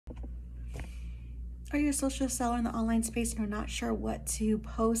Are you a social seller in the online space and are not sure what to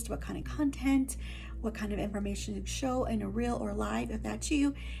post, what kind of content, what kind of information to show in a reel or live? If that's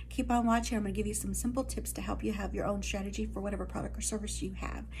you, keep on watching. I'm going to give you some simple tips to help you have your own strategy for whatever product or service you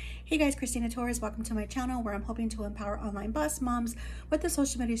have. Hey guys, Kristeena Torres, welcome to my channel where I'm hoping to empower online boss moms with the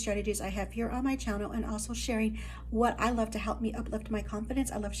social media strategies I have here on my channel, and also sharing what I love to help me uplift my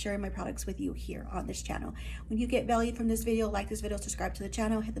confidence. I love sharing my products with you here on this channel. When you get value from this video, like this video, subscribe to the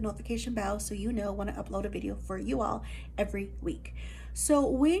channel, hit the notification bell so you know when I upload a video for you all every week. So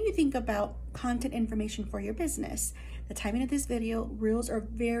when you think about content information for your business, the timing of this video, reels are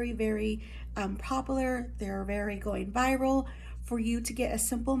very popular. They're very going viral for you to get a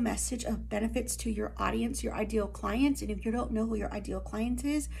simple message of benefits to your audience, your ideal clients. And if you don't know who your ideal client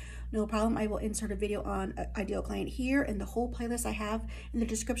is, no problem. I will insert a video on ideal client here and the whole playlist I have in the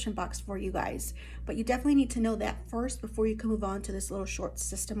description box for you guys. But you definitely need to know that first before you can move on to this little short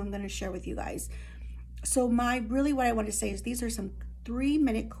system I'm going to share with you guys. So what I want to say is these are some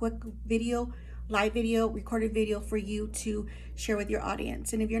 3-minute quick video, live video, recorded video for you to share with your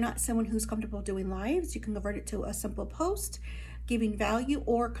audience. And if you're not someone who's comfortable doing lives, you can convert it to a simple post, giving value,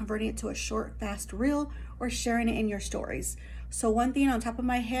 or converting it to a short, fast reel, or sharing it in your stories. So one thing on top of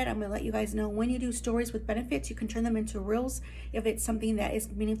my head, I'm gonna let you guys know, when you do stories with benefits, you can turn them into reels if it's something that is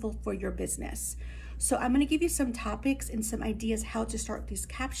meaningful for your business. So I'm gonna give you some topics and some ideas how to start these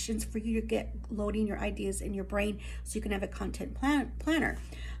captions for you to get loading your ideas in your brain so you can have a content planner.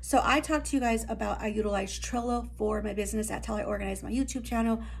 So I talked to you guys about I utilize Trello for my business. That's how I organize my YouTube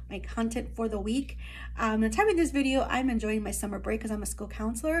channel, my content for the week. The time of this video, I'm enjoying my summer break because I'm a school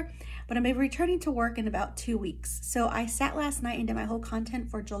counselor, but I'm returning to work in about 2 weeks. So I sat last night and did my whole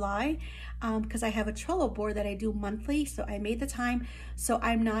content for July because I have a Trello board that I do monthly. So I made the time so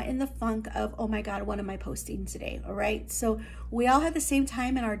I'm not in the funk of, oh my God, what am I posting today? All right. So we all have the same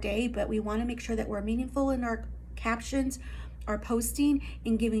time in our day, but we want to make sure that we're meaningful in our captions, our posting,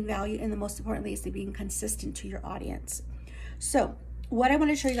 and giving value, and the most importantly is to being consistent to your audience. So what I want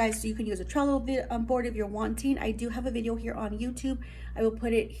to show you guys, so you can use a Trello board if you're wanting. I do have a video here on YouTube. I will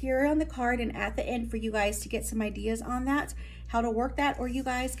put it here on the card and at the end for you guys to get some ideas on that, how to work that, or you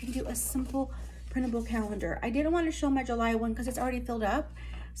guys can do a simple printable calendar. I didn't want to show my July one because it's already filled up.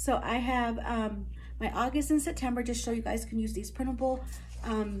 So I have my August and September, just so you guys can use these printable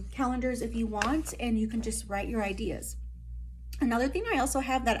calendars if you want, and you can just write your ideas. Another thing I also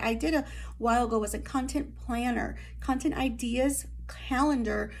have that I did a while ago was a content planner, content ideas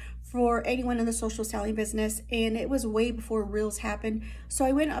calendar for anyone in the social selling business, and it was way before reels happened. So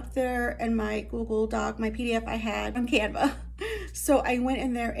I went up there and my Google Doc, my PDF I had on Canva. So I went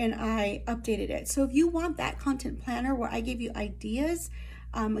in there and I updated it. So if you want that content planner where I give you ideas,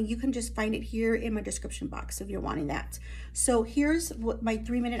 you can just find it here in my description box if you're wanting that. So here's what my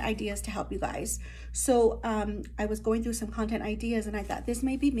 3-minute ideas to help you guys. So I was going through some content ideas and I thought this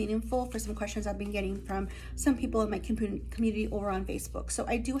may be meaningful for some questions I've been getting from some people in my community over on Facebook. So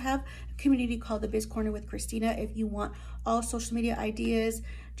I do have a community called the Biz Corner with Kristeena. If you want all social media ideas,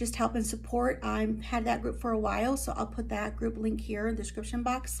 just help and support, I've had that group for a while, so I'll put that group link here in the description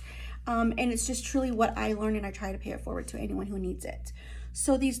box. And it's just truly what I learned, and I try to pay it forward to anyone who needs it.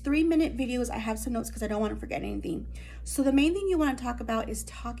 So these 3-minute videos, I have some notes because I don't want to forget anything. So the main thing you want to talk about is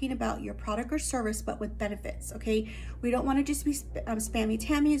talking about your product or service, but with benefits, okay? We don't want to just be spammy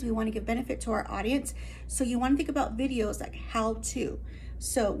tammies. We want to give benefit to our audience. So you want to think about videos like how to.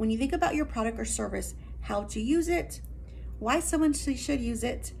 So when you think about your product or service, how to use it, why someone should use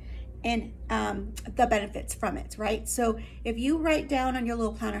it, and the benefits from it, right? So if you write down on your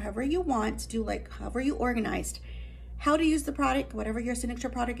little planner, however you want, do like however you organized, how to use the product, whatever your signature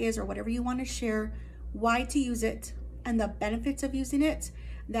product is or whatever you want to share, why to use it, and the benefits of using it,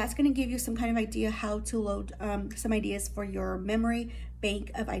 that's going to give you some kind of idea how to load some ideas for your memory bank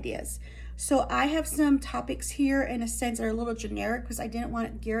of ideas. So I have some topics here in a sense that are a little generic because I didn't want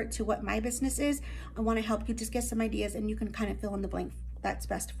to gear it to what my business is. I want to help you just get some ideas and you can kind of fill in the blank that's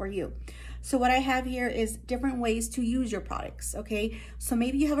best for you. So what I have here is different ways to use your products, okay? So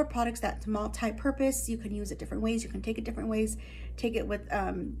maybe you have a product that's multi-purpose. You can use it different ways. You can take it different ways. Take it with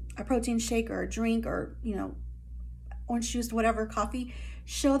a protein shake or a drink or, you know, orange juice, whatever, coffee.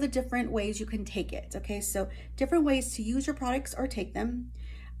 Show the different ways you can take it, okay? So different ways to use your products or take them.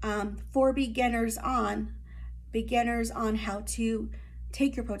 For beginners on how to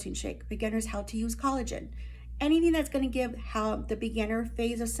take your protein shake, beginners how to use collagen. Anything that's going to give how the beginner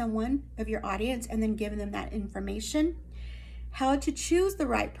phase of someone, of your audience, and then giving them that information. How to choose the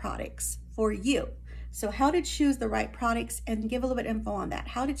right products for you. So how to choose the right products and give a little bit of info on that.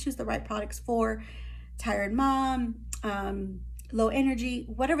 How to choose the right products for tired mom, low energy,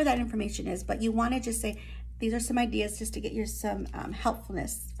 whatever that information is. But you want to just say, these are some ideas just to get you some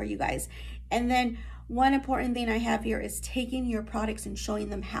helpfulness for you guys. And then one important thing I have here is taking your products and showing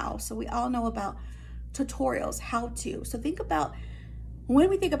them how. So we all know about tutorials, how to. So think about, when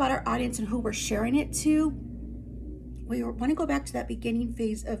we think about our audience and who we're sharing it to, we want to go back to that beginning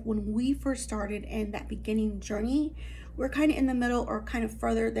phase of when we first started and that beginning journey. We're kind of in the middle or kind of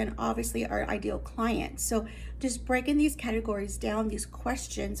further than obviously our ideal client. So just breaking these categories down, these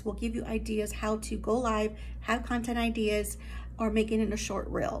questions will give you ideas how to go live, have content ideas, or make it in a short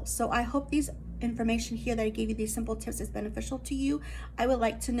reel. So I hope these information here that I gave you, these simple tips, is beneficial to you. I would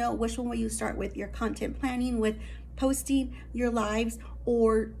like to know, which one will you start with, your content planning, with posting, your lives,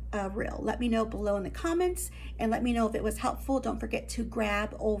 or reel? Let me know below in the comments, and let me know if it was helpful. Don't forget to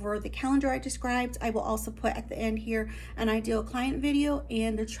grab over the calendar I described. I will also put at the end here an ideal client video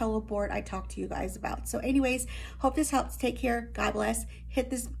and the Trello board I talked to you guys about. So anyways, hope this helps. Take care. God bless.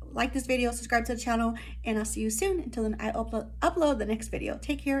 Hit this, like this video, subscribe to the channel, and I'll see you soon. Until then, I upload the next video.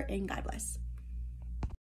 Take care and God bless.